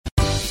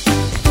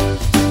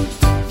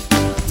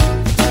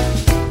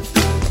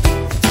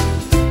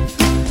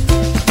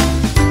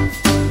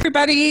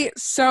everybody.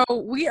 So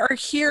we are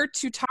here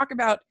to talk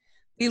about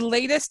the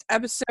latest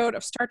episode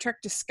of Star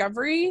Trek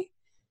Discovery.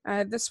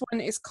 This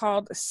one is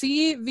called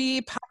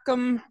C.V.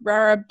 Pacem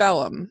Rara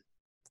Bellum.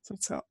 So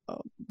it's a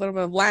little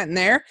bit of Latin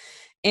there.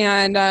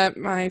 And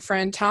my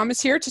friend Tom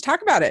is here to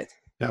talk about it.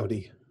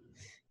 Howdy.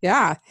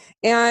 Yeah.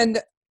 And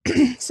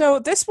so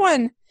this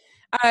one,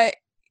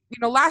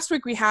 last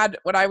week we had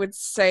what I would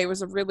say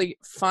was a really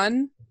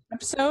fun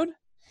episode.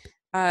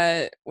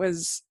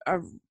 Was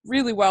a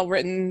really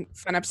well-written,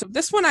 fun episode.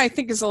 This one I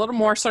think is a little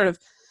more sort of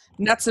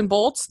nuts and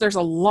bolts. There's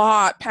a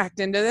lot packed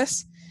into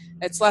this.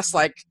 It's less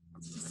like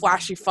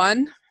flashy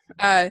fun.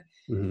 But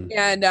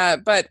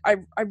I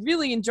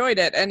really enjoyed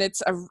it, and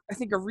it's I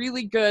think a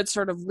really good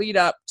sort of lead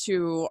up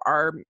to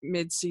our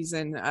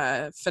mid-season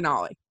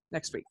finale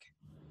next week.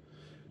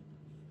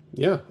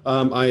 Yeah,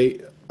 I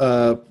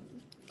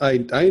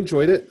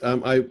enjoyed it.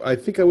 I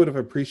think I would have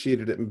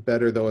appreciated it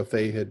better though if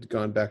they had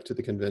gone back to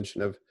the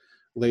convention of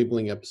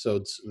labeling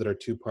episodes that are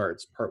two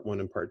parts, part one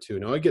and part two.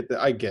 Now I get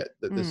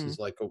that this is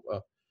like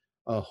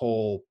a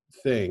whole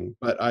thing,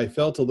 but I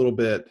felt a little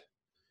bit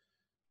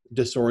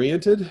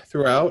disoriented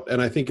throughout,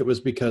 and I think it was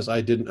because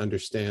I didn't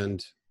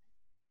understand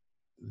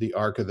the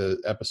arc of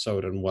the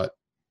episode and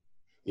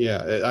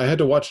I had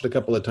to watch it a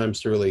couple of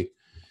times to really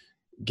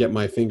get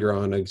my finger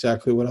on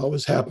exactly what all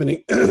was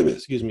happening.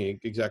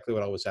 Exactly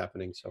what all was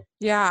happening. So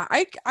yeah,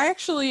 I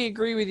actually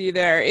agree with you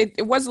there.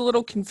 It was a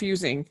little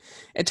confusing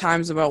at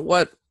times about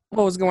what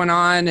was going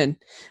on, and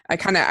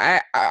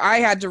I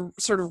had to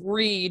sort of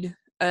read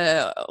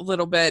a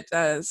little bit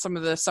some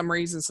of the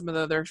summaries and some of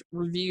the other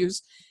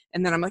reviews,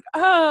 and then I'm like,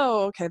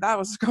 oh, okay, that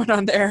was going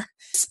on there.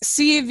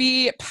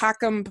 C.V.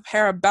 Pacem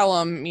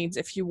Parabellum means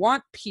if you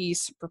want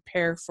peace,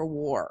 prepare for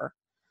war.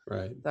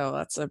 Right. So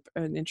that's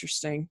an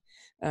interesting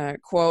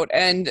quote.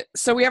 And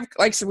so we have,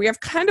 like I said, we have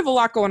kind of a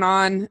lot going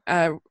on.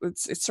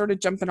 It's sort of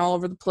jumping all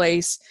over the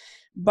place,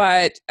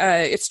 but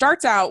it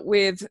starts out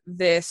with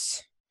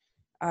this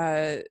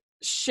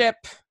ship.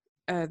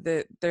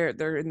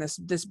 They're in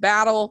this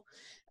battle,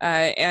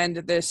 and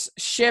this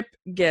ship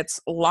gets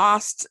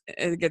lost.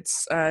 It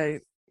gets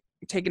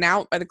taken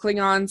out by the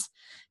Klingons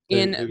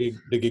in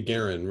the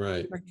Gagarin,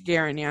 right?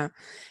 Gagarin, yeah.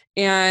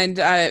 And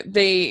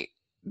the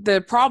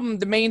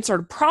main sort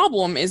of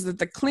problem is that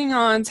the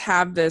Klingons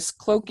have this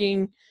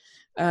cloaking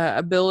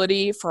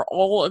ability for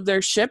all of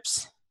their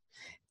ships.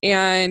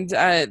 And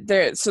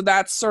so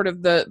that's sort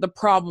of the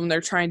problem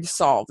they're trying to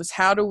solve, is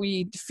how do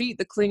we defeat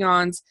the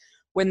Klingons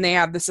when they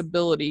have this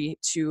ability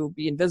to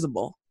be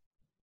invisible?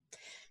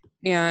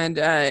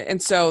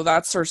 And so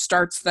that sort of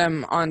starts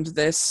them on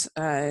this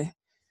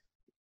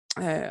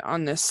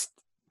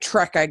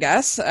trek, I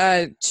guess.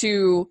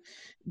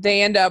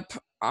 They end up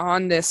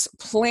on this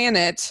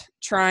planet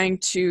trying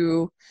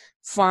to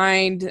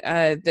find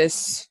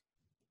this,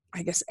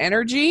 I guess,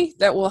 energy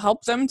that will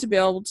help them to be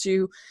able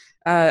to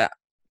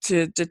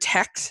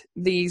detect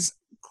these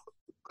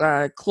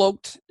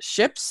cloaked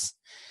ships.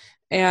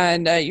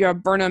 And you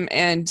have Burnham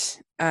and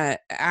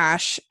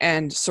Ash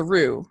and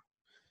Saru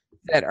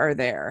that are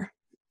there.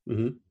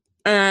 Mm-hmm.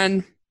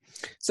 And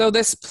so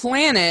this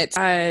planet,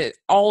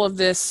 all of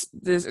this,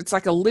 it's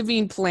like a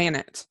living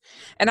planet.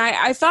 And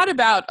I thought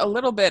about a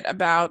little bit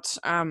about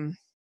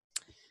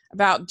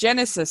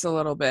Genesis a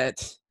little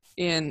bit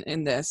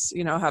in this,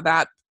 how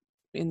that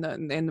in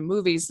the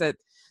movies that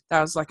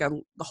was like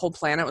the whole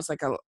planet was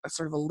like a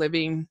sort of a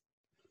living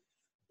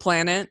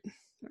planet.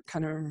 It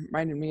kind of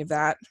reminded me of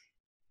that.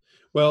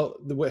 Well,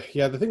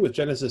 the thing with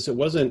Genesis,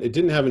 it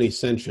didn't have any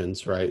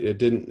sentience, right?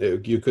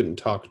 You couldn't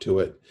talk to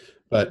it,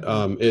 but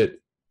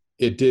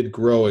it did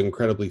grow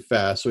incredibly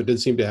fast. So it did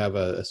seem to have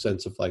a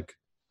sense of like,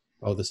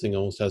 oh, this thing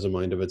almost has a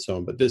mind of its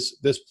own. But this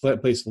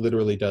place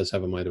literally does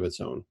have a mind of its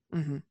own.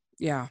 Mm-hmm.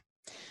 Yeah,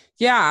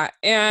 yeah,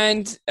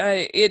 and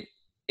it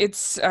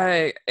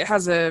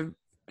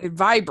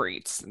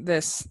vibrates,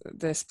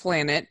 this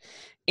planet,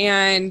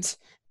 and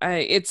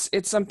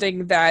it's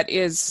something that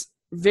is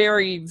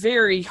very,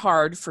 very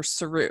hard for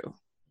Saru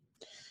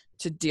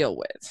to deal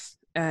with.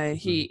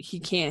 He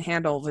can't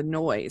handle the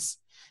noise.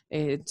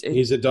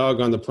 He's a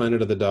dog on the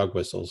planet of the dog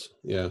whistles.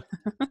 Yeah.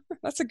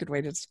 That's a good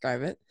way to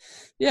describe it.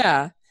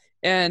 Yeah.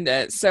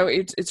 And so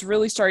it's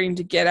really starting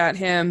to get at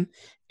him.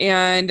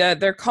 And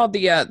they're called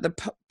the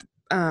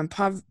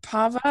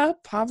Pava,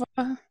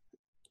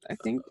 I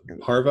think.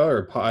 Parva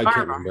or I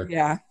can't remember.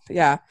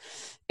 Yeah.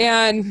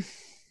 And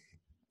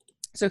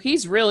so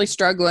he's really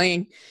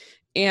struggling.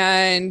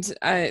 And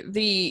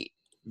there's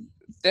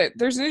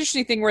an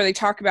interesting thing where they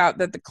talk about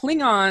that the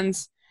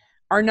Klingons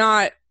are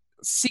not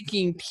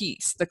seeking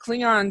peace. The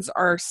Klingons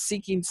are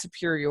seeking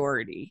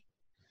superiority.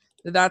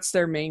 That's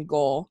their main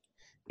goal,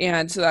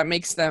 and so that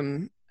makes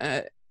them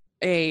a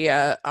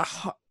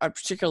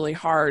particularly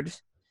hard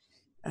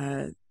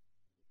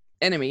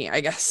enemy,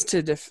 I guess,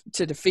 to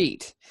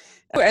defeat.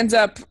 Who ends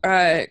up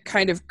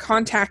kind of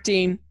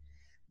contacting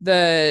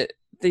the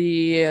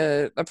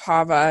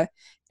Pava,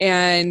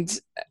 and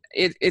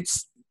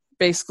it's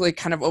basically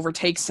kind of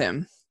overtakes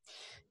him.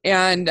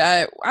 And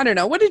I don't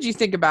know, what did you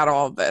think about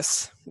all of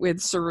this with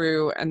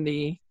Saru and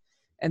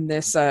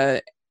this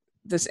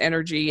this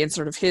energy and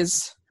sort of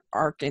his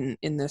arc in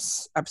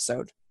this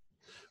episode.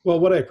 Well,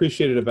 what I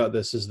appreciated about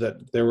this is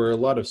that there were a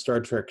lot of Star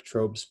Trek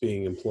tropes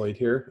being employed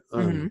here.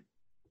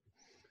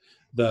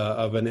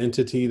 Of an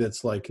entity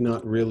that's like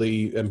not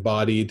really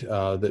embodied,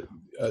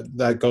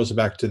 that goes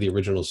back to the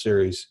original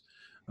series,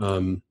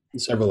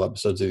 several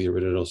episodes of the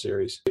original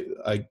series.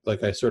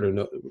 I sort of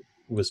know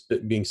was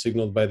being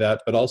signaled by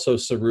that, but also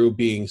Saru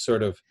being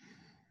sort of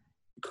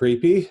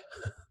creepy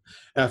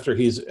after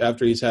he's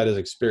had his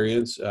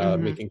experience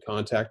making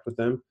contact with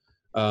them.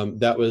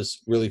 That was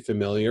really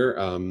familiar.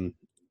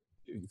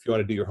 If you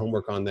want to do your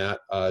homework on that,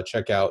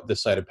 check out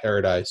This Side of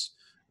Paradise.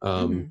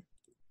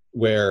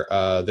 Where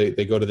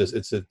they go to this,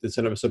 it's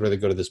an episode where they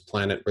go to this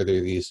planet where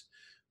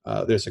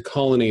there's a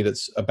colony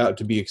that's about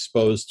to be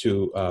exposed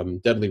to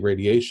deadly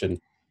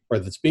radiation, or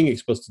that's being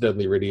exposed to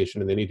deadly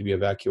radiation, and they need to be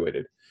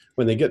evacuated.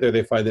 When they get there,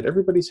 they find that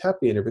everybody's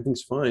happy and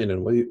everything's fine.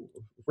 And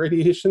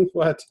radiation?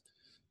 What?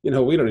 We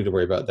don't need to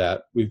worry about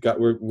that.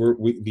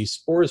 These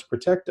spores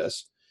protect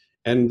us,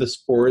 and the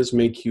spores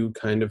make you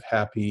kind of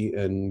happy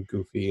and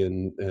goofy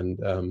and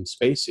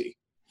spacey.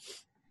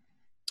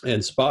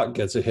 And Spock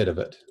gets a hit of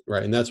it,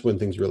 right? And that's when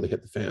things really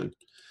hit the fan.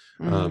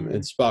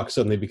 And Spock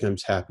suddenly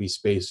becomes happy,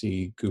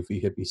 spacey,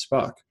 goofy, hippie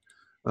Spock.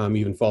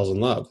 Even falls in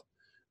love,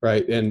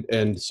 right?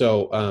 And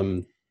so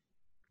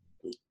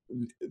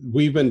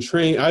I've been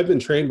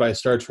trained by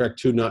Star Trek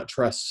to not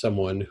trust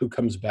someone who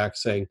comes back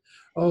saying,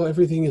 "Oh,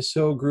 everything is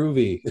so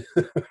groovy."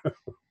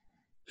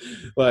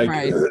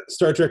 Right.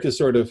 Star Trek has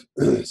sort of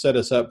set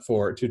us up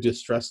to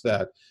distrust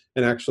that.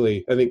 And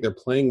actually, I think they're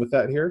playing with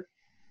that here,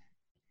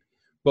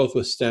 both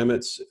with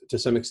Stamets to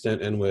some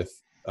extent and with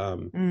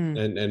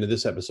and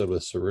this episode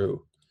with Saru.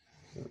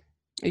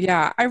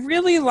 Yeah, I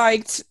really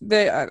liked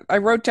I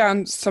wrote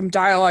down some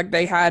dialogue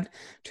they had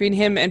between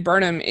him and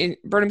Burnham.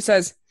 Burnham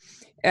says,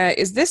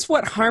 "Is this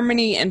what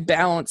harmony and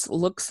balance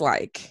looks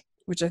like?"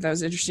 Which I thought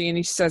was interesting. And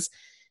he says,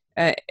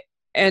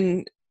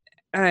 and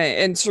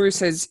Saru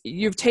says,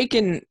 "You've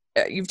taken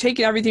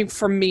everything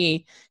from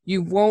me.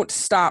 You won't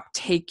stop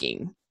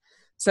taking."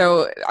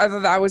 So I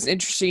thought that was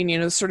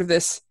interesting. Sort of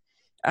this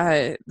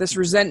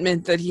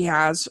resentment that he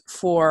has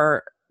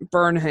for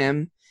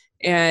Burnham,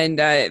 and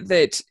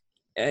that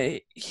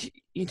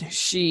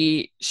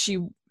she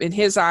in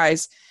his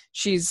eyes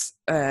she's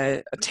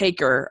a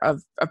taker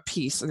of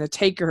peace and a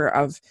taker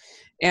of,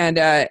 and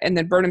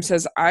then Burnham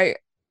says, "I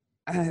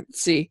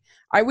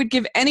would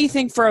give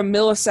anything for a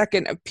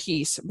millisecond of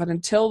peace, but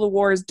until the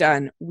war is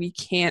done, we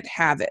can't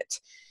have it."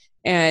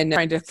 And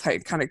trying to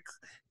kind of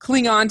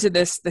cling on to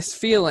this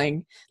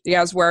feeling he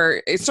has,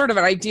 where it's sort of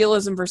an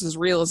idealism versus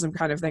realism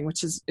kind of thing,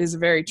 which is a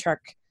very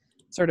Trek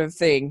sort of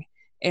thing.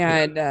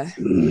 And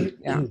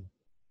yeah.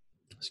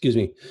 Excuse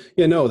me.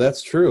 Yeah, no,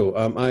 that's true.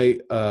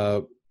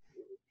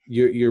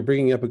 You're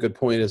bringing up a good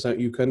point.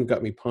 You kind of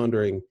got me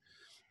pondering.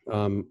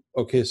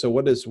 Okay, so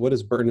what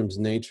is Burnham's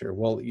nature?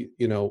 Well,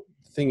 the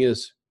thing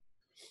is,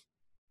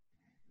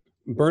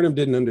 Burnham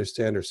didn't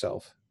understand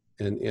herself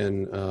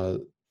in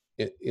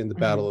the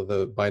battle of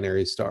the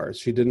binary stars.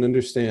 She didn't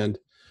understand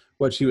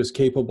what she was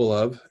capable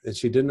of, and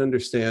she didn't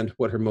understand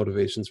what her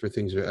motivations for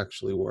things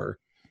actually were.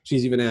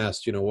 She's even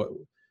asked, what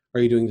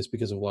are you doing this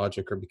because of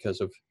logic or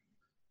because of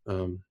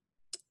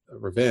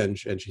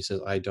revenge? And she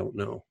says, "I don't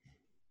know."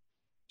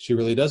 She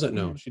really doesn't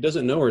know. She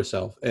doesn't know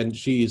herself, and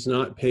she's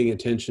not paying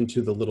attention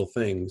to the little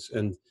things.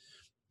 And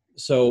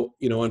so,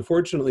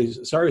 unfortunately,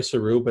 sorry,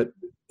 Saru, but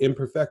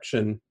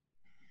imperfection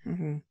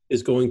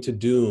is going to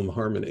doom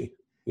harmony.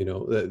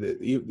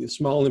 The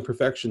small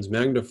imperfections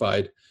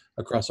magnified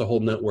across a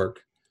whole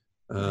network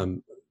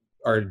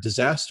are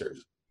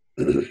disasters.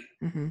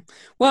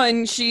 Well,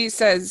 and she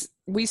says,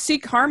 "We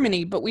seek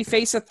harmony, but we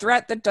face a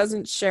threat that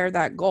doesn't share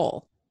that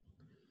goal."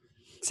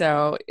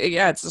 So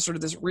yeah, it's sort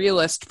of this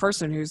realist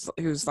person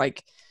who's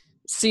like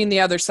seen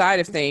the other side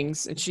of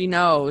things, and she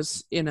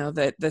knows,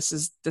 that this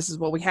is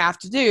what we have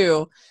to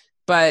do.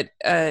 But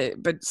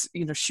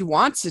she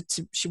wants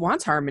she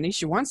wants harmony,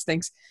 she wants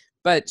things,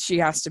 but she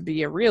has to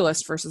be a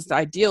realist versus the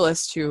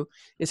idealist who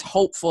is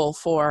hopeful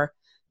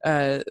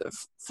to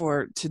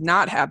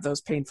not have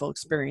those painful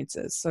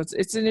experiences. So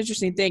it's an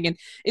interesting thing, and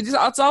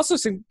it's also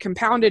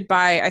compounded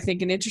by, I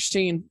think, an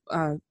interesting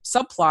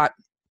subplot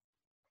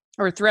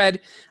or thread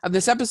of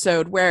this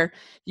episode, where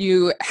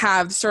you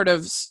have sort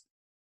of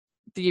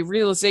the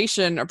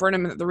realization, or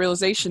Burnham, the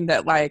realization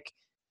that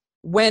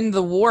when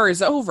the war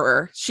is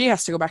over, she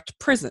has to go back to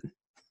prison.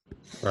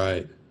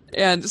 Right.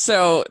 And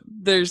so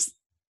there's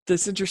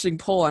this interesting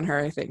pull on her,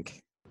 I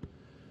think.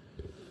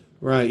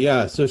 Right.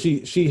 Yeah. So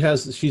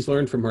she's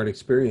learned from hard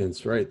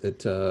experience, right?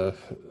 That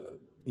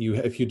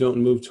if you don't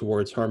move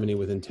towards harmony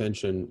with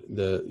intention,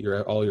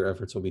 all your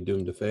efforts will be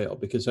doomed to fail.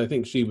 Because I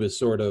think she was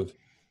sort of,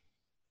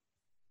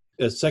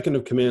 as second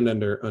of command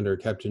under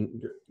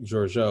Captain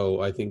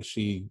Georgiou, I think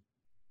she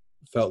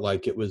felt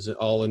like it was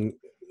all in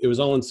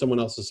someone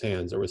else's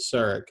hands. Or with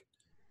Sarek,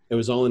 it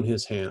was all in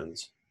his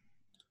hands.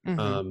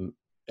 And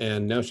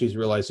now she's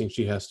realizing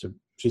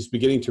she's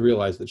beginning to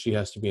realize that she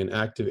has to be an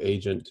active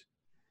agent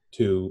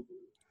to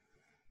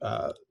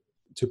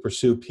to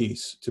pursue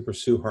peace, to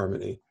pursue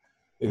harmony,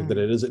 that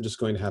it isn't just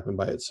going to happen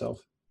by itself.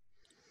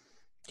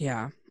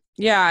 Yeah.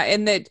 Yeah.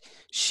 And that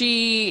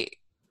she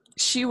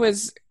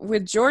was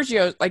with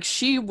Giorgio, like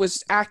she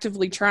was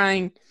actively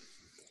trying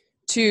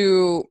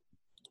to,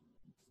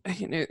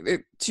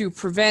 to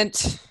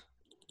prevent,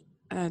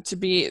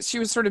 she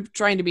was sort of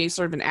trying to be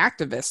sort of an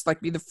activist,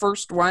 like be the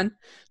first one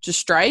to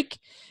strike.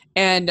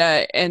 And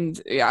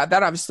yeah,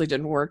 that obviously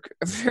didn't work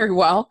very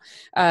well.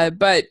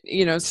 But,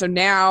 so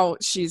now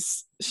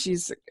it's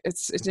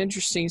an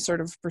interesting sort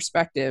of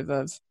perspective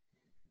of,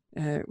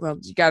 well,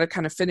 you got to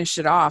kind of finish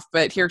it off.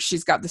 But here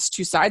she's got this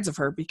two sides of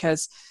her,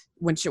 because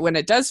when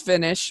it does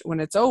finish, when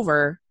it's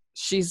over,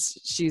 she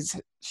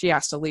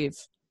has to leave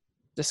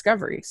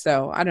Discovery.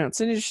 So I don't know.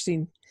 It's an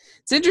interesting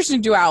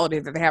duality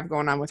that they have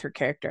going on with her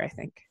character, I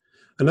think.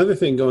 Another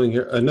thing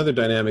another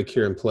dynamic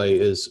here in play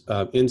is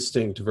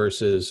instinct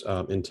versus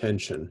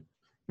intention.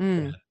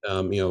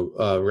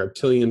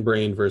 Reptilian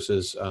brain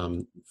versus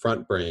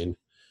front brain.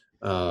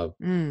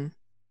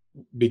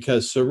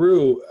 Because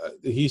Saru,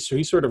 he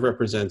sort of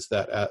represents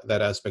that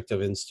aspect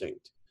of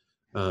instinct,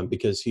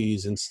 because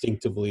he's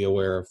instinctively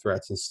aware of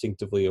threats,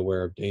 instinctively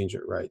aware of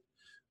danger, right?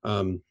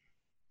 And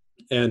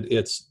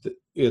it's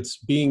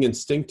being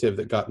instinctive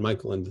that got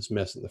Michael in this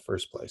mess in the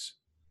first place.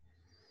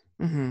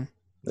 Mm-hmm.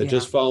 That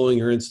just following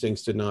her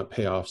instincts did not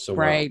pay off so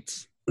well.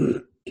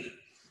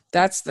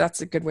 That's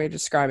a good way to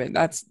describe it.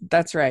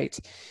 That's right.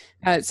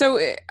 So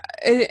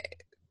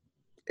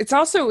it's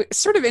also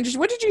sort of interesting.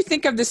 What did you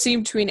think of the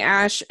scene between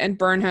Ash and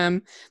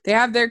Burnham? They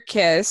have their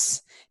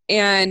kiss,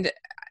 and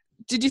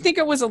did you think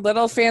it was a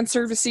little fan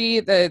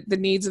servicey? The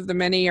needs of the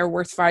many are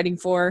worth fighting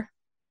for.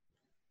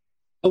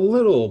 A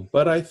little,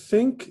 but I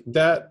think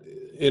that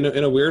in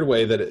a weird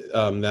way that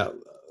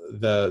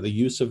the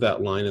use of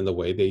that line and the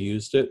way they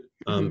used it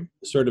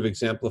sort of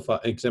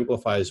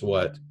exemplifies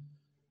what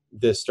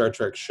this Star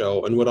Trek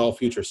show and what all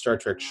future Star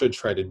Trek should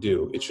try to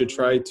do. It should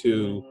try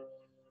to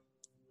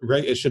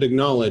it should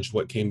acknowledge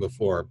what came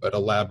before, but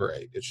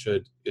elaborate. It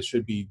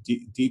should be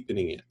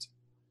deepening it,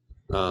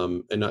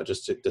 and not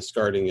just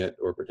discarding it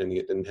or pretending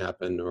it didn't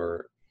happen,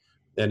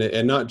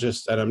 and not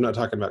just. And I'm not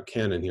talking about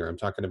canon here. I'm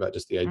talking about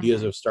just the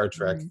ideas of Star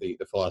Trek, the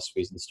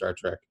philosophies in Star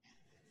Trek.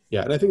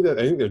 Yeah, and I think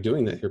they're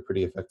doing that here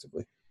pretty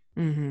effectively.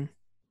 Mm-hmm.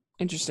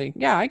 Interesting.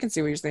 Yeah, I can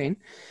see what you're saying.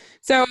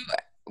 So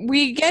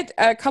we get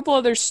a couple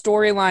other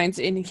storylines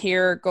in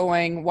here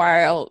going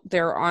while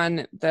they're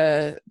on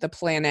the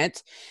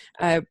planet.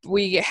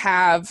 We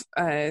have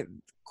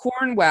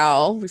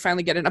Cornwell. We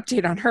finally get an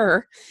update on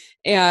her.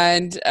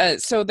 And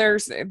so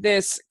there's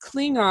this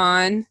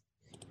Klingon,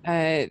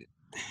 I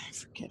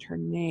forget her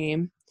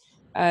name,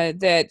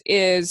 that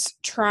is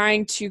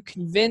trying to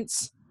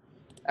convince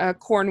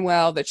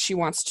Cornwell that she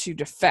wants to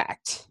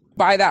defect.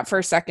 Buy that for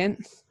a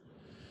second?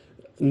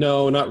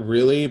 No, not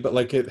really, but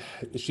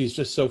she's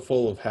just so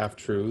full of half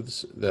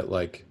truths that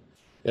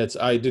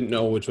I didn't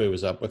know which way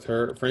was up with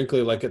her.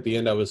 Frankly, at the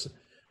end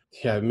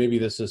maybe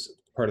this is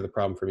part of the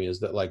problem for me, is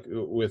that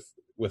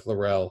with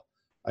L'Rell,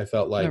 I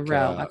felt like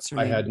L'Rell,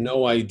 I had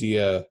no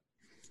idea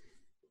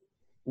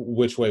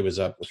which way was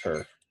up with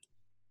her.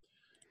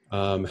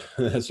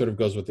 That sort of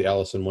goes with the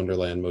Alice in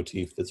Wonderland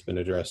motif that's been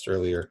addressed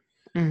earlier.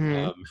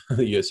 Yeah,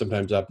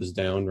 sometimes up is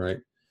down, right?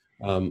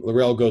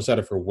 L'Rell goes out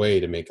of her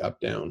way to make up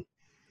down.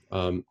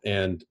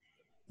 And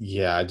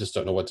yeah, I just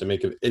don't know what to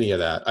make of any of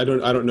that. I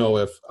don't know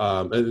if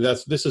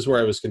this is where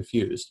I was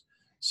confused.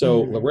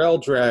 So L'Rell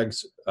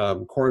drags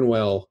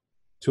Cornwell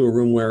to a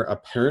room where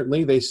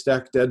apparently they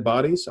stack dead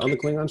bodies on the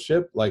Klingon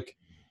ship.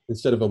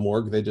 Instead of a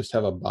morgue, they just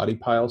have a body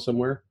pile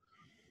somewhere.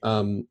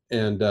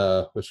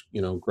 Which,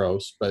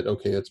 gross, but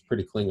okay, that's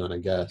pretty Klingon, I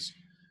guess.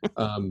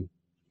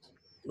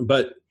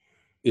 But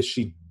is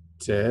she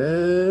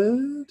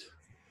dead,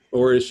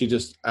 or is she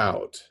just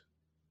out?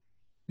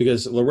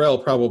 Because L'Rell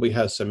probably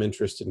has some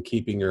interest in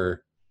keeping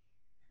her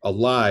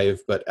alive,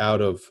 but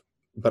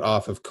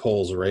off of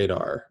Cole's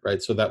radar,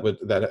 right? So that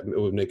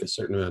would make a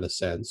certain amount of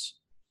sense.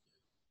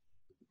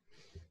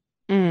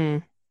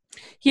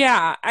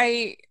 Yeah,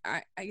 I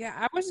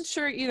wasn't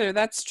sure either.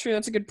 That's true.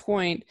 That's a good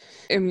point.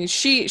 I mean,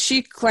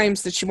 she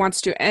claims that she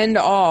wants to end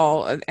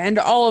all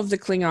of the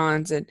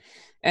Klingons,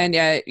 and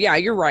yeah,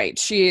 you're right.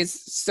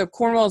 So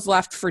Cornwell's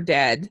left for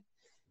dead,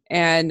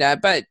 and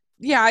but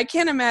yeah, I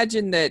can't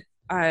imagine that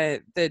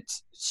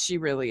she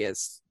really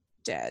is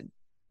dead.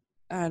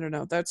 I don't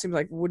know. That seems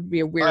like would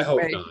be a weird way. I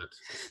hope not.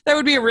 That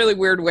would be a really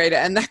weird way to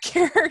end that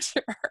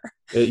character.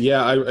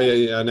 Yeah,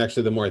 and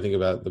actually, the more I think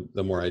about it,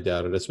 the more I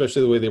doubt it.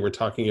 Especially the way they were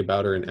talking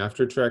about her in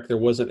After Trek, there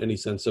wasn't any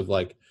sense of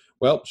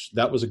well,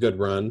 that was a good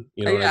run,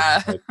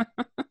 Yeah.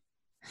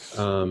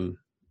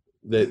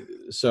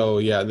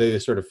 They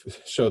sort of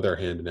show their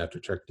hand in After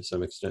Trek to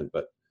some extent,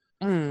 but.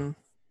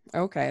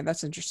 Okay,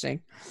 that's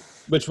interesting.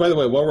 Which, by the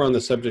way, while we're on the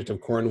subject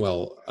of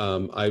Cornwell,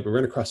 I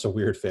ran across a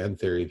weird fan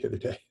theory the other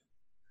day.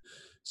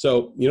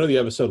 So, the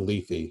episode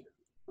Lethe?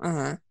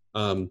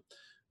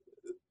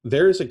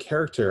 There is a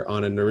character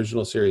on an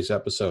original series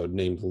episode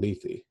named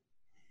Lethe.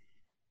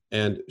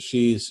 And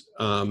she's,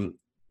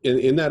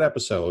 in that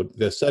episode,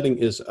 the setting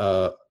is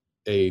a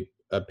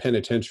a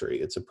penitentiary.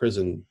 It's a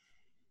prison.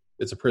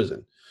 It's a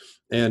prison.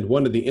 And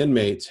one of the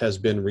inmates has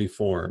been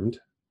reformed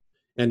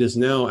and is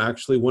now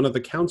actually one of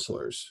the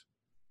counselors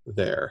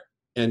there.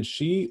 And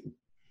she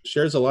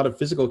shares a lot of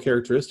physical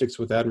characteristics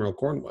with Admiral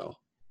Cornwell.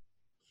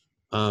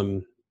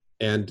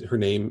 And her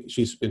name,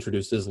 she's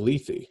introduced as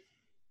Lethe.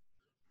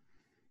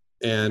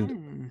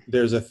 And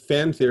there's a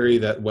fan theory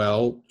that,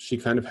 well, she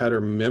kind of had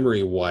her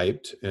memory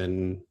wiped,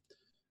 and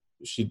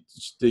she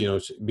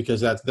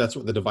because that's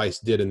what the device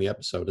did in the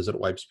episode, is it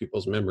wipes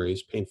people's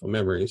memories, painful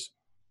memories.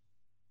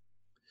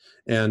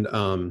 And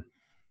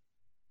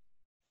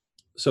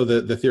so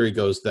the theory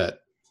goes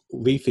that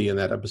Lethe in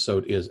that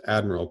episode is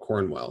Admiral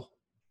Cornwell.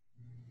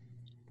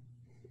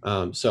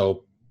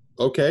 So,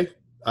 okay,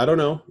 I don't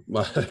know.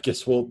 I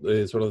guess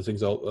it's one of those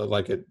things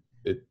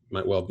it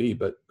might well be,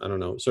 but I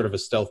don't know, sort of a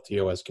stealth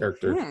TOS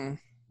character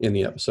in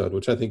the episode,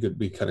 which I think would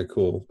be kind of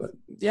cool. But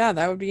yeah,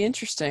 that would be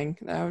interesting.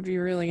 That would be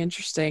really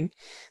interesting.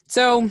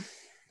 So,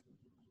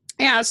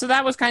 yeah, so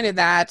that was kind of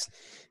that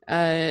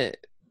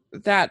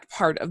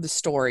part of the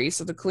story.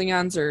 So the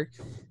Klingons are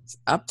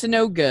up to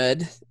no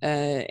good,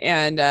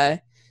 and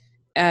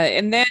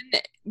then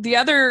the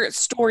other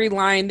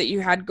storyline that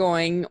you had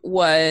going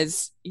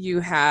was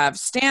you have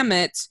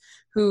Stamets,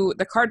 who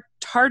the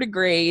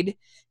tardigrade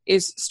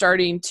is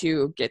starting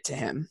to get to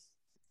him,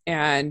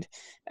 and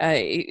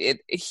at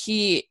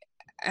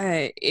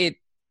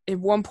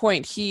one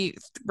point he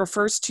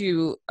refers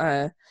to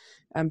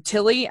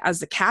Tilly as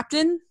the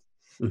captain,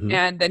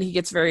 and then he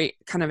gets very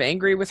kind of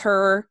angry with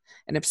her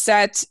and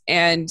upset,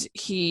 and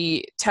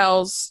she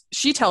tells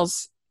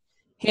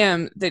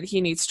him that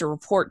he needs to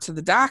report to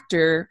the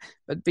doctor,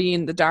 but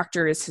being the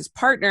doctor is his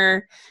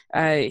partner,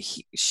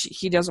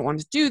 he doesn't want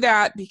to do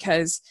that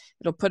because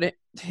it'll put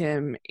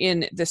him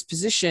in this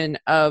position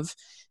of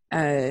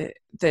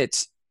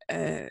this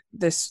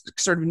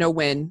sort of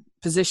no-win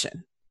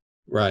position.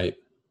 Right.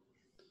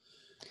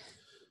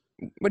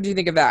 What do you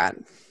think of that?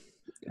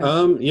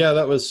 Yeah,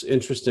 that was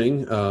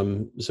interesting.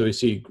 So we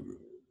see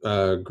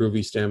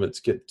Groovy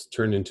Stamets get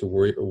turned into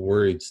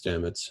worried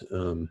Stamets.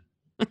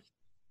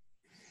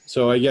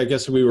 So I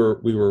guess we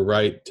were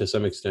right to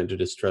some extent to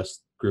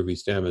distrust Groovy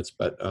Stamets,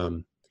 but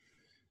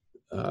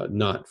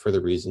not for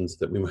the reasons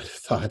that we might have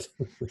thought.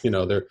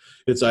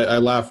 I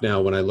laugh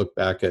now when I look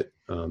back at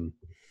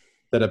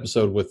that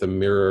episode with the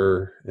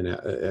mirror and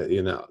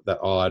that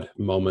odd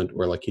moment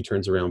where like he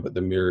turns around, but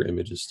the mirror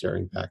image is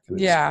staring back.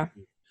 And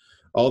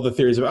all the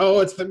theories of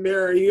it's the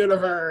mirror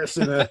universe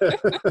and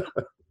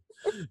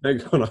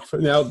going off.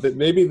 Now that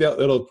maybe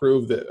it'll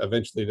prove that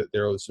eventually that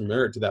there was some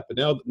merit to that, but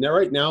now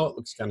right now it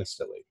looks kind of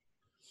silly.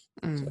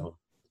 So,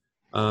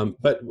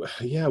 but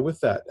yeah, with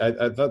that,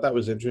 I thought that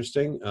was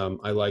interesting.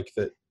 I like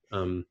that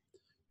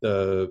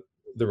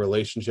the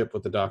relationship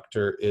with the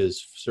doctor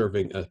is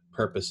serving a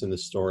purpose in the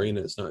story, and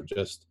it's not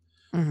just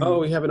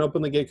we have an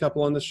openly gay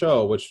couple on the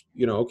show, which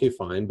okay,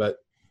 fine, but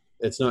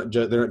it's not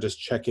they're not just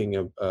checking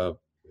a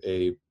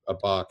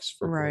box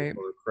for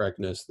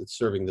correctness. That's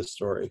serving the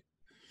story.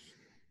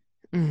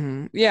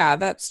 Yeah,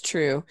 that's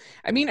true.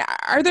 I mean,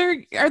 are there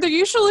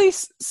usually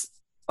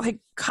like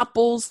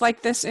couples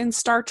like this in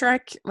Star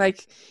Trek,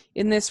 like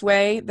in this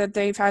way that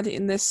they've had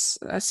in this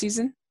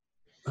season?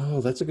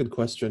 Oh, that's a good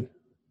question.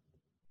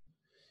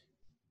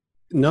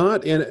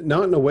 Not in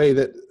a way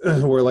that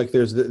where like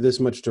there's this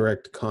much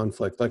direct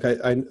conflict. Like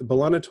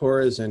B'Elanna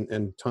Torres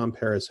and Tom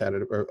Paris had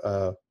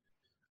a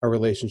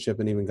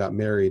relationship and even got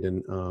married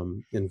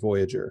in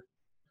Voyager.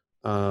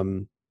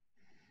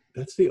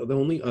 That's the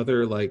only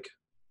other like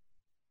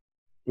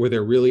where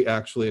they're really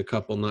actually a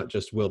couple, not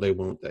just will they,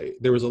 won't they.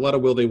 There was a lot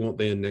of will they, won't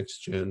they in Next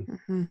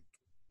Gen.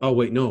 Oh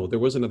wait, no, there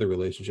was another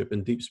relationship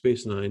in Deep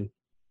Space Nine.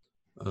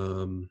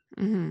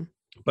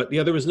 But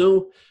yeah, there was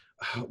no.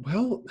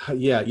 Well,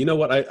 yeah, you know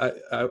what?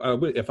 I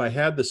would, if I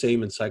had the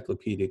same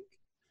encyclopedic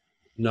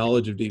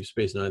knowledge of Deep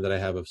Space Nine that I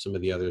have of some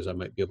of the others, I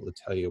might be able to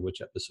tell you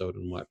which episode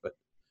and what. But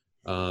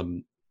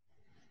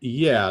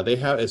yeah, they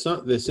have.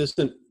 This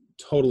isn't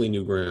totally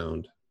new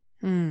ground.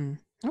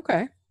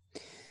 Okay.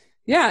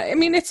 Yeah, I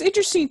mean, it's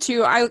interesting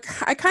too. I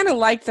kind of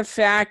like the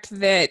fact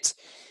that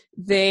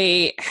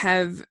they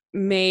have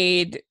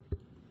made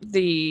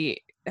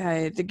the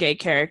gay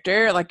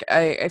character like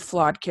a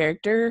flawed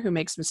character who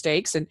makes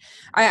mistakes, and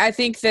I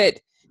think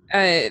that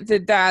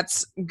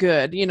that's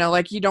good.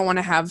 Like you don't want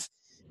to have.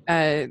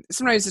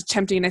 Sometimes it's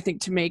tempting, I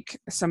think, to make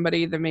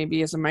somebody that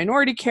maybe is a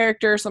minority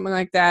character or something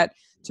like that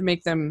to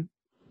make them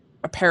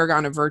a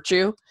paragon of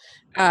virtue,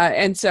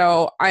 and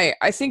so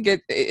I think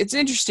it's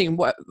interesting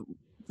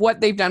what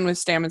they've done with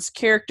Stamets'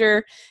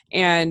 character,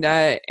 and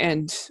I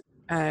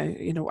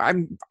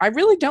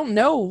really don't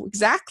know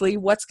exactly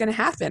what's going to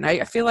happen.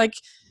 I feel like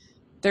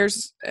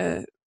there's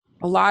a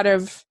lot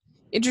of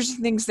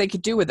interesting things they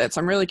could do with it.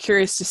 So I'm really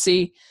curious to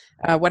see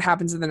what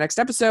happens in the next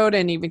episode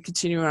and even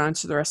continuing on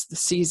to the rest of the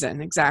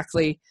season.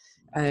 Exactly.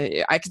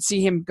 I could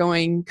see him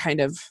going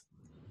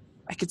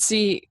I could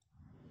see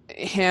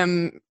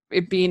him,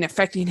 it being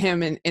affecting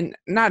him and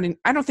not in,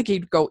 I don't think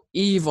he'd go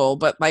evil,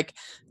 but like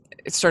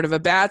it's sort of a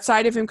bad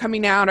side of him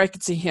coming out. I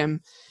could see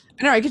him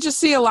I know I could just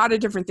see a lot of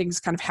different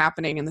things kind of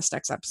happening in this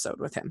next episode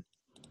with him.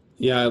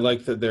 Yeah, I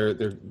like that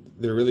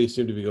they really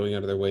seem to be going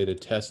out of their way to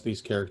test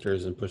these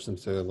characters and push them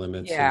to their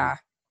limits. Yeah.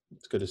 And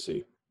it's good to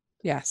see.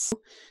 Yes.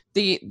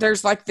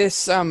 There's like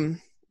this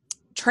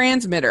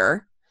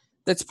transmitter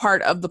that's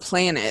part of the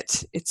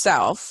planet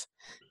itself.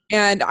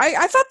 And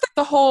I thought that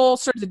the whole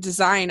sort of the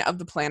design of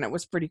the planet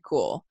was pretty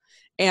cool.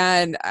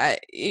 And I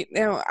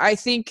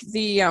think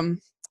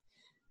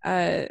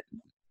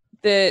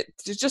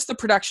just the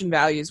production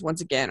values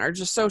once again are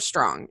just so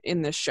strong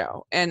in this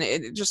show, and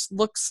it just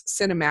looks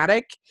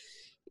cinematic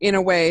in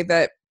a way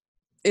that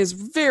is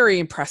very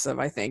impressive,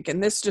 I think.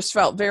 And this just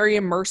felt very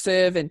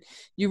immersive, and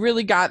you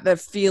really got the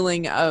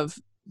feeling of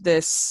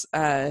this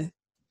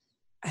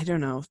I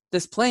don't know,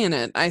 this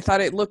planet. I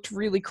thought it looked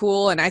really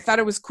cool, and I thought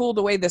it was cool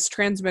the way this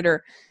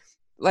transmitter,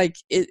 like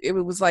it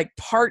was like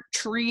part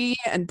tree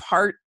and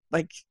part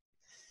like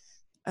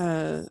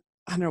I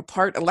don't know,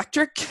 part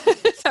electric.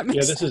 That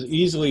makes this sense. is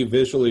easily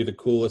visually the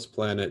coolest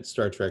planet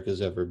Star Trek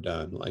has ever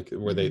done. Like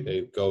where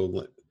they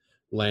go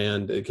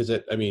land, because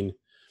I mean,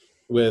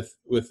 with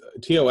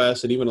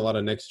TOS and even a lot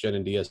of Next Gen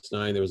and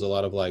DS9, there was a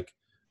lot of like,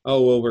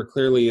 oh well, we're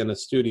clearly in a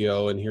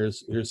studio, and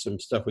here's some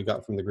stuff we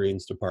got from the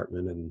Greens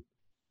department, and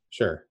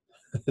sure,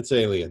 it's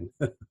alien.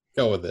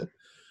 Go with it.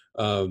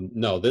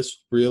 No,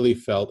 this really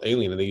felt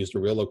alien, and they used a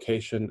real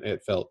location.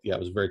 It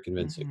was very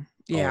convincing.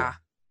 Yeah.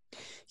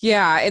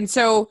 Yeah, and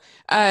so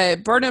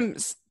Burnham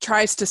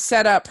tries to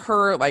set up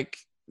her like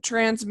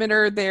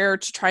transmitter there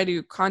to try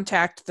to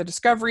contact the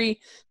Discovery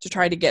to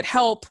try to get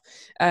help,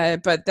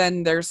 but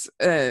then there's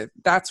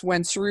that's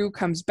when Saru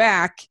comes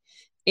back,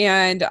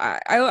 and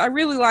I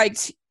really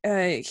liked.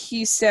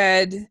 He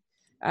said,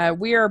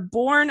 "We are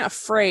born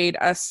afraid,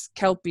 us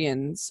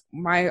Kelpians.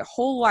 My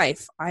whole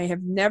life, I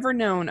have never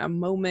known a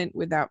moment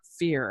without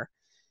fear,"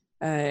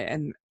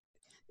 and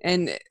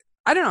I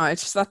don't know. I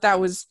just thought that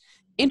was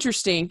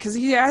interesting because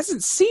he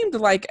hasn't seemed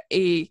like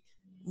a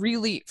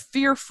really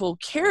fearful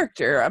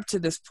character up to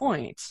this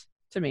point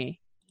to me.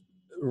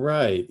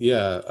 Right.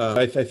 Yeah.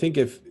 I think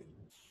if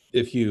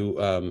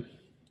you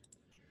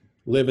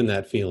live in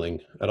that feeling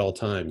at all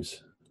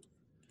times,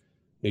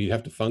 you'd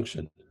have to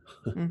function.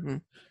 Mm-hmm.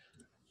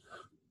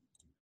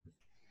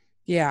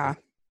 Yeah.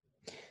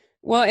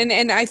 Well,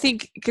 and I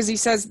think because he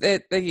says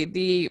that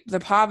the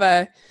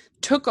Pava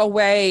took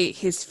away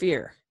his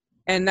fear,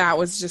 and that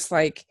was just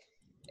like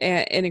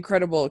an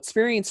incredible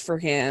experience for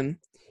him,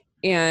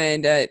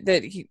 and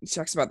that he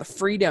talks about the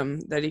freedom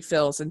that he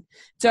feels, and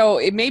so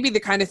it may be the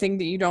kind of thing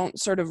that you don't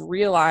sort of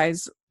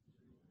realize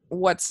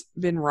what's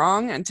been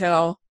wrong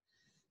until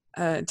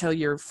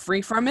you're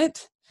free from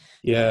it.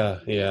 Yeah.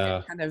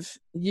 Kind of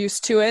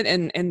used to it,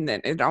 and then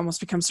it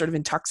almost becomes sort of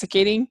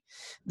intoxicating,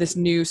 this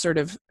new sort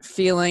of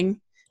feeling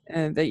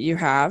that you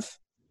have.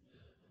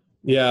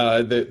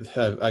 Yeah,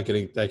 I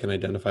can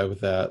identify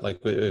with that. Like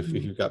if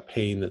you've got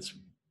pain that's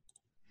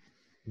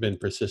been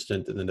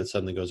persistent and then it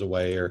suddenly goes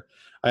away, or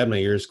I had my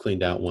ears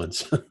cleaned out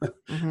once. And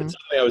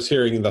suddenly I was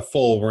hearing the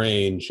full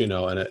range, and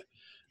it,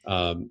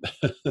 I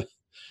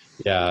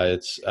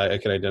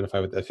can identify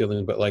with that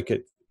feeling, but like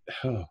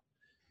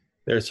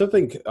there's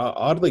something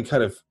oddly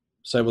kind of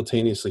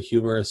simultaneously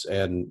humorous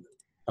and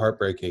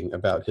heartbreaking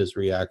about his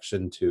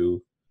reaction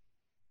to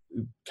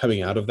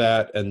coming out of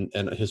that, and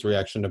his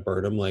reaction to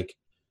Burnham, like,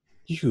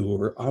 you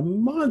were a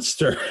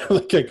monster.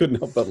 Like I couldn't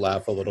help but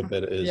laugh a little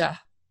bit.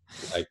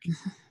 Like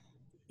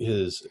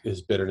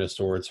his bitterness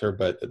towards her,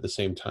 but at the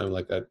same time,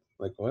 like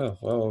well,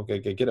 okay,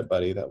 get it,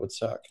 buddy. That would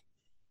suck.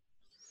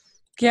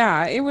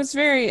 Yeah, it was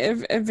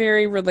a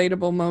very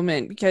relatable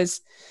moment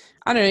because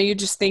I don't know. You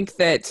just think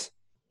that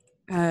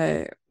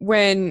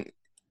when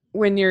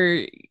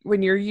you're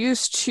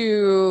used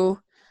to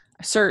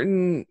a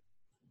certain,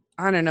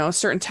 I don't know, a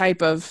certain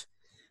type of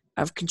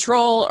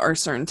control or a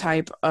certain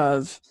type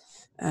of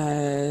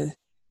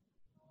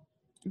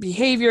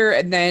behavior,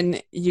 and then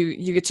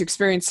you get to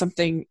experience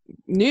something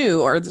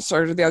new, or the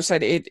sort of the other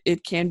side,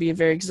 it can be a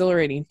very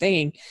exhilarating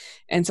thing.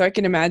 And so I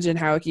can imagine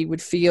how he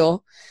would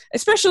feel,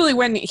 especially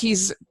when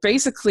he's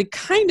basically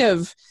kind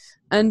of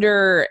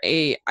under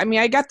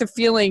I got the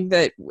feeling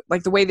that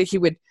like the way that he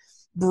would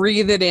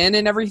breathe it in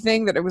and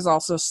everything, that it was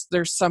also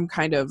there's some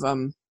kind of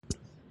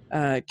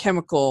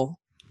chemical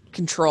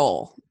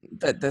control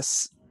that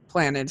this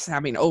planet is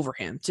having over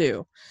him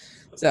too.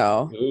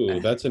 So ooh,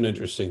 that's an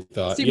interesting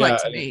thought. Seemed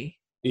like to me.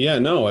 Yeah,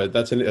 no,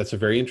 that's a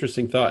very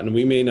interesting thought, and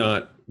we may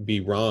not be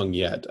wrong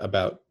yet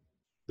about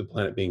the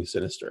planet being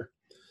sinister,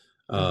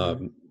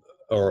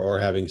 or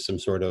having some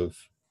sort of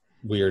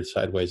weird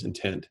sideways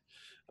intent,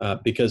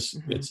 because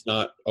it's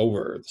not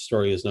over. The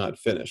story is not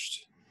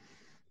finished.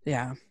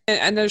 Yeah,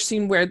 and there's a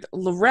scene where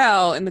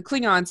L'Rell in the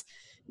Klingons,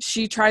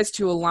 she tries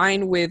to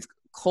align with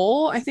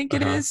Cole, I think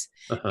it is,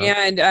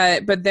 and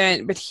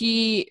but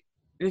he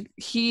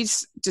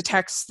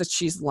detects that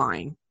she's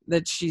lying,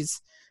 that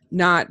she's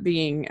not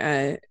being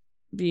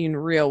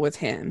real with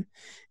him,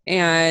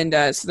 and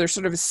so there's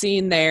sort of a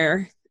scene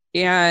there,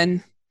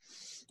 and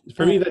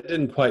for me that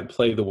didn't quite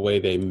play the way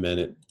they meant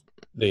it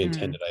they Mm.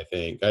 intended. I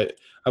think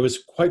I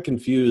was quite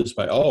confused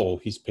by, oh,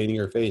 he's painting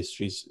her face.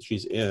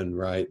 She's in,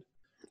 right?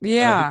 I think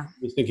Yeah.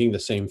 he was thinking the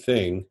same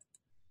thing.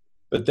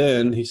 But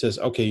then he says,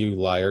 "Okay, you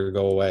liar,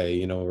 go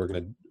away.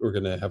 We're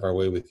gonna have our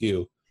way with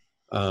you."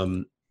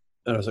 And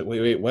I was like,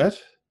 "Wait,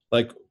 what?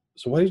 Like,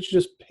 so why did you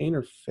just paint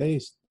her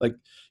face? Like,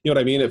 you know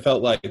what I mean? It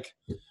felt like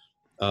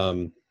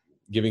um,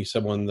 giving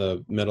someone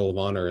the Medal of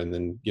Honor and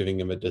then giving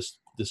him a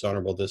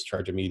dishonorable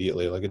discharge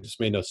immediately. Like, it just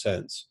made no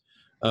sense."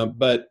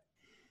 But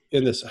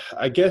in this,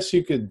 I guess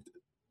you could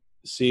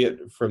see it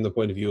from the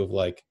point of view of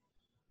like,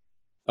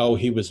 oh,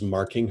 he was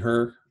marking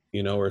her,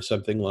 or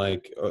something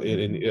like,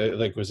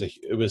 like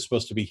it was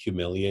supposed to be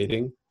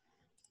humiliating.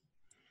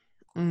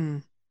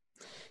 Mm.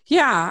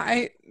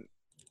 Yeah,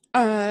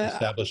 uh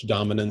Establish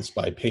dominance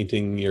by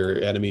painting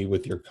your enemy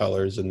with your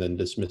colors and then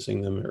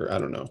dismissing them, or I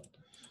don't know.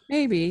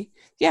 maybe.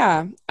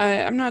 Yeah,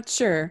 I'm not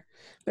sure.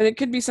 But it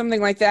could be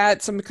something like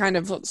that, some kind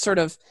of sort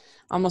of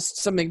almost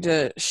something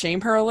to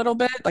shame her a little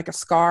bit, like a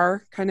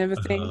scar kind of a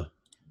thing.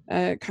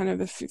 Uh-huh. Kind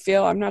of a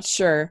feel. I'm not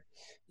sure.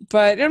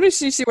 But let me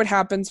see what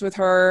happens with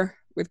her,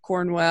 with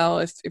Cornwell,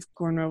 if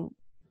Cornwell,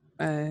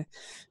 uh,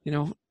 you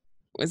know,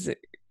 was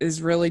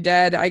is really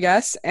dead, I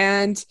guess,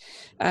 and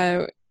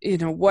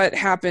what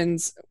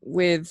happens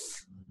with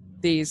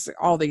this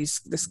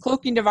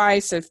cloaking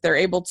device if they're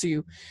able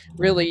to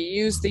really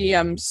use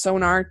the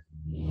sonar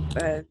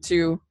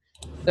to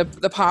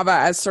the Pava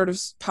as sort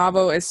of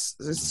Pavo as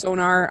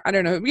sonar. I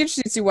don't know. It'd be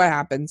interesting to see what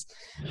happens.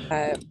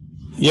 Uh,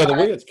 Yeah, the but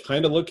way it's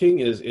kind of looking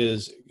is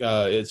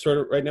it's sort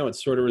of right now. It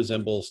sort of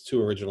resembles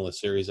two original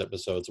series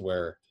episodes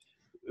where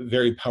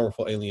very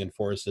powerful alien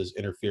forces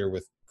interfere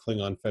with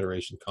Klingon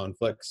Federation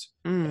conflicts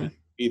and mm,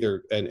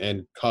 either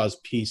and cause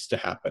peace to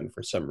happen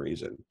for some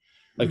reason.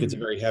 Like it's a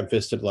mm, very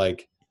ham-fisted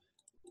like,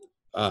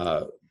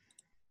 uh,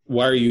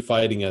 why are you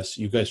fighting us?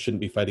 You guys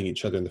shouldn't be fighting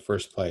each other in the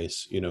first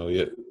place.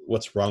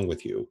 What's wrong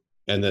with you?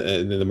 And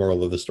then the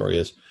moral of the story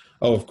is,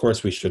 oh, of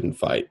course we shouldn't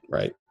fight,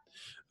 right?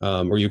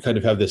 Where you kind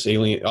of have this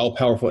alien,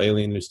 all-powerful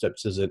alien who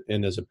steps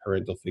in as a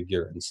parental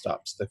figure and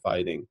stops the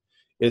fighting.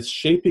 It's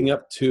shaping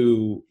up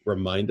to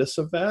remind us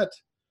of that,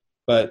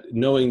 but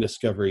knowing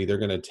Discovery, they're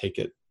going to take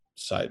it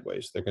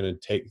sideways. They're going to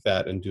take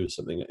that and do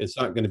something. It's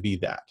not going to be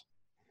that.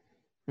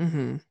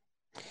 mm-hmm.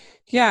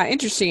 Yeah,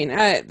 interesting.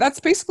 That's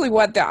basically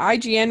what the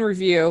IGN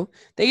review.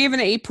 They gave it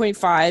an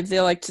 8.5. They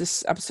liked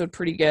this episode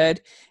pretty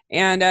good,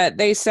 and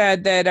they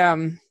said that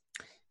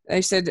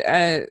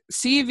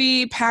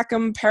CV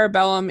Pacum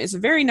Parabellum is a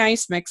very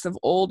nice mix of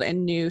old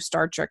and new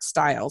Star Trek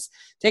styles,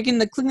 taking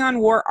the Klingon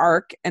War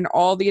arc and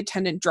all the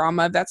attendant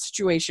drama of that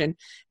situation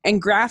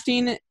and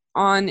grafting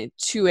on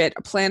to it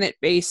a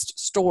planet-based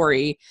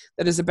story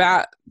that is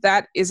about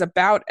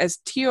as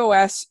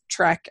TOS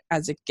Trek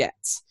as it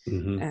gets.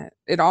 Mm-hmm.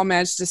 It all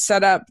managed to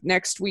set up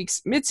next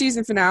week's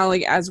mid-season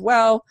finale as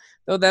well,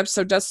 though the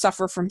episode does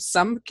suffer from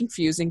some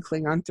confusing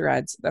Klingon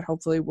threads that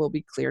hopefully will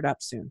be cleared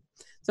up soon.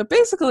 So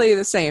basically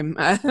the same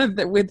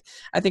with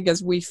I think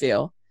as we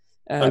feel.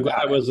 I'm glad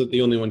I wasn't the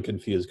only one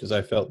confused because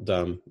I felt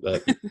dumb.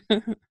 But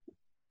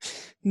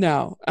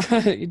no,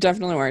 you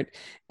definitely weren't.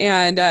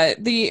 And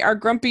our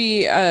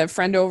grumpy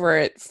friend over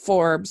at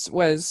Forbes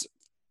was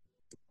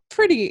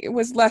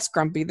less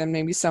grumpy than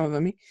maybe some of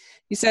them.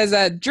 He says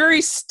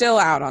jury's still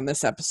out on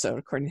this episode,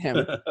 according to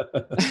him.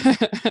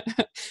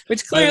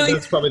 Which clearly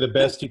that's probably the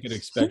best you could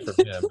expect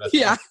from him.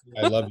 Yeah.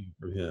 I love you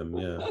from him.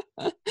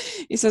 Yeah.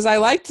 He says, I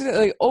liked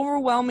the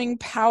overwhelming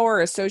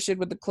power associated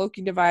with the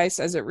cloaking device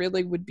as it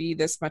really would be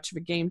this much of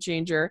a game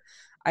changer.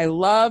 I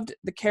loved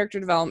the character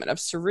development of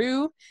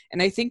Saru,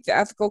 and I think the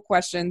ethical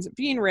questions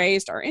being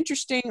raised are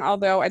interesting,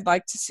 although I'd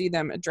like to see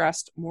them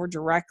addressed more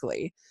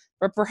directly.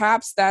 But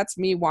perhaps that's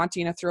me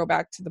wanting a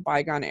throwback to the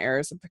bygone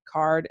eras of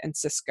Picard and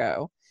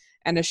Sisko,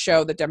 and a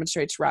show that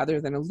demonstrates rather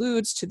than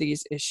alludes to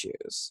these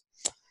issues.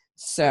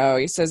 So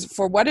he says,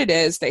 for what it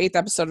is, the 8th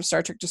episode of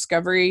Star Trek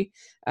Discovery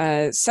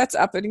sets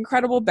up an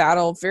incredible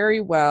battle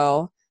very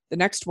well. The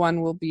next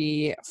one will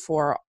be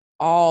for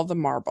all the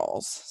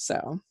marbles.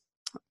 So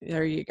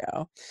there you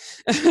go.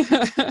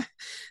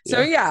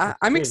 Yeah,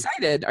 I'm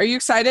excited. Are you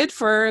excited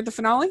for the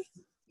finale?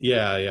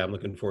 Yeah, I'm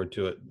looking forward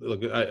to it.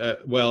 Look,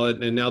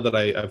 and now that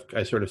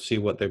I sort of see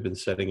what they've been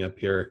setting up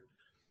here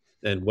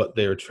and what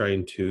they're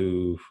trying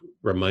to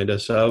remind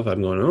us of,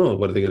 I'm going, oh,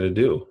 what are they going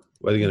to do?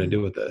 What are they going to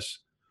do with this?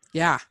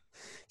 Yeah,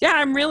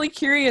 I'm really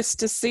curious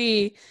to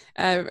see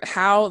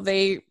how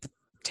they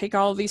take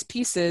all of these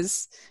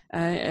pieces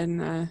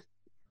and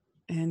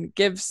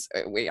gives.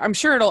 I'm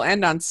sure it'll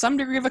end on some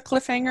degree of a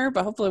cliffhanger,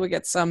 but hopefully we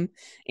get some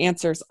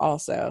answers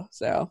also.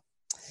 So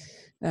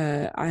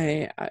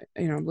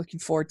I'm looking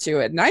forward to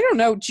it. And I don't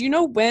know. Do you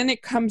know when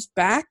it comes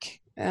back?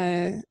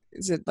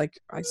 Is it like,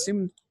 I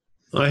assume?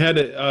 I had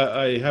it.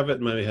 I have it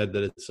in my head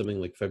that it's something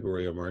like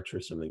February or March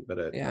or something, but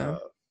I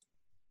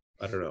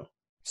don't know.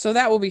 So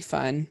that will be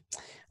fun.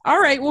 All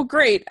right. Well,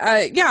 great.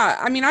 I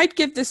mean, I'd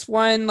give this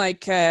one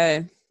like,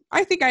 I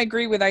think I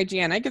agree with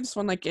IGN. I give this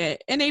one like an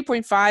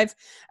 8.5.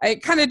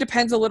 It kind of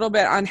depends a little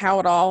bit on how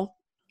it all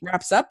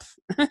wraps up.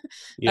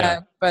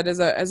 Yeah. But as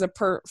a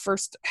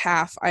first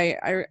half,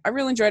 I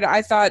really enjoyed it.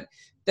 I thought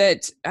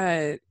that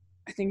I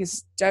think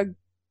it's Doug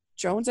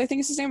Jones, I think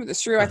is his name, with the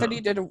shrew. I thought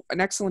he did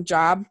an excellent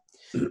job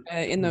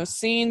in those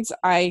scenes.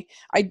 I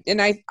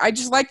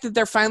just like that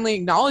they're finally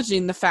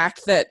acknowledging the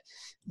fact that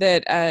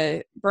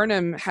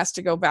Burnham has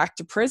to go back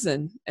to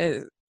prison.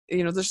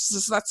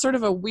 There's that's sort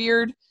of a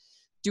weird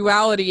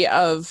duality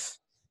of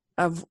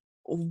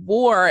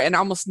war and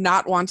almost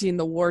not wanting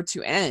the war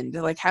to end.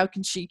 Like, how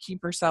can she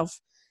keep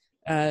herself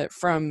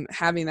from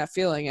having that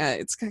feeling?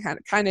 It's kind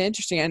of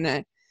interesting,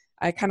 and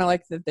I kind of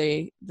like that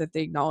they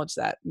acknowledge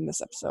that in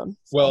this episode.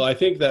 So. Well, I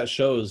think that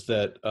shows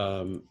that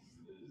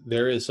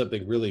there is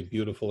something really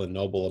beautiful and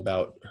noble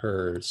about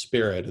her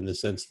spirit, in the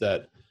sense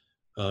that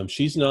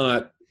she's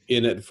not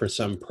in it for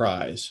some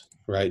prize,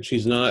 right? She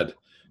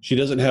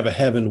doesn't have a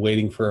heaven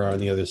waiting for her on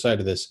the other side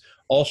of this.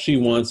 All she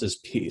wants is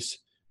peace.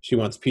 She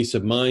wants peace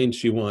of mind.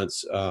 She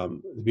wants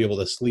to be able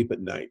to sleep at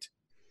night.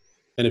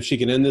 And if she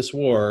can end this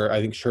war, I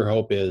think her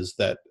hope is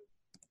that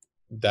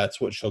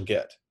that's what she'll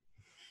get.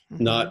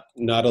 Mm-hmm.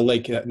 Not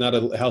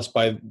a house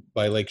by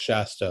Lake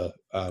Shasta,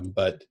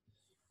 but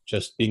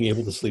just being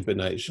able to sleep at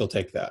night. She'll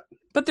take that.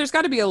 But there's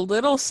got to be a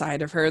little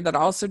side of her that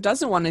also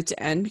doesn't want it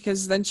to end,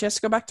 because then she has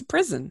to go back to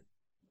prison.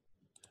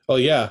 Oh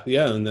yeah,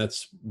 and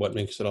that's what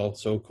makes it all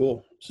so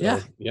cool.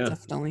 So, yeah,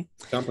 definitely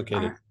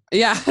complicated.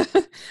 Yeah.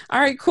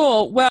 All right,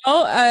 cool. Well,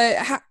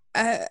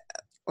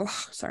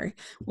 sorry.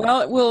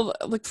 Well, we'll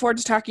look forward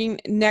to talking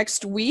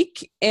next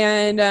week.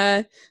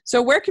 And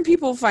so where can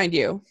people find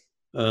you?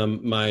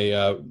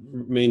 My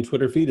main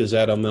Twitter feed is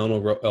at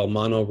Elmano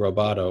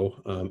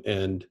Robato.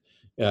 And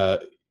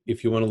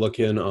if you want to look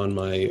in on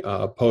my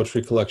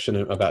poetry collection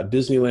about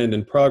Disneyland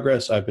in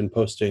progress, I've been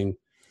posting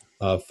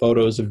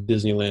photos of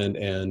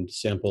Disneyland and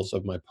samples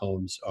of my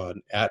poems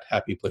on at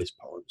Happy Place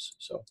Poems.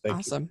 So thank you.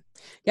 Awesome.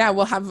 Yeah,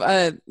 we'll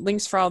have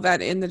links for all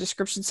that in the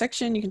description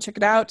section. You can check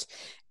it out.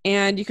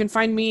 And you can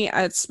find me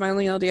at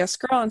Smiling LDS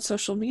Girl on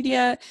social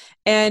media,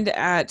 and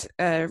at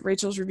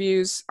Rachel's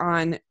Reviews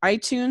on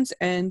iTunes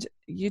and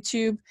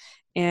YouTube.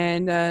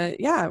 And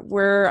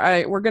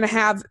we're going to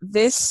have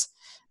this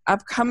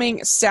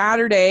upcoming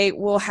Saturday,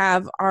 we'll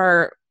have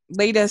our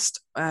latest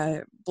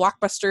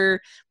blockbuster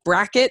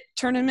bracket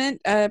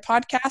tournament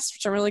podcast,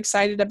 which I'm really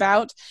excited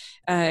about.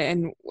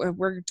 And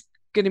we're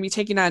going to be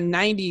taking on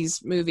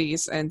 90s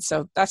movies, and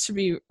so that should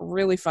be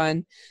really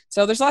fun.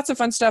 So there's lots of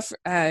fun stuff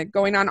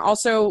going on.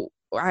 Also,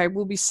 I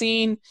will be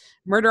seeing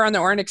Murder on the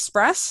Orient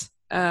Express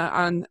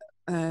on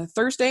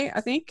Thursday,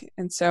 I think,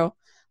 and so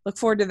look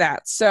forward to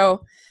that.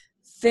 So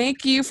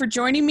thank you for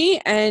joining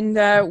me, and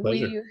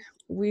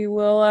we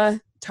will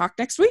talk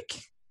next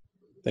week.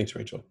 Thanks,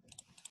 Rachel.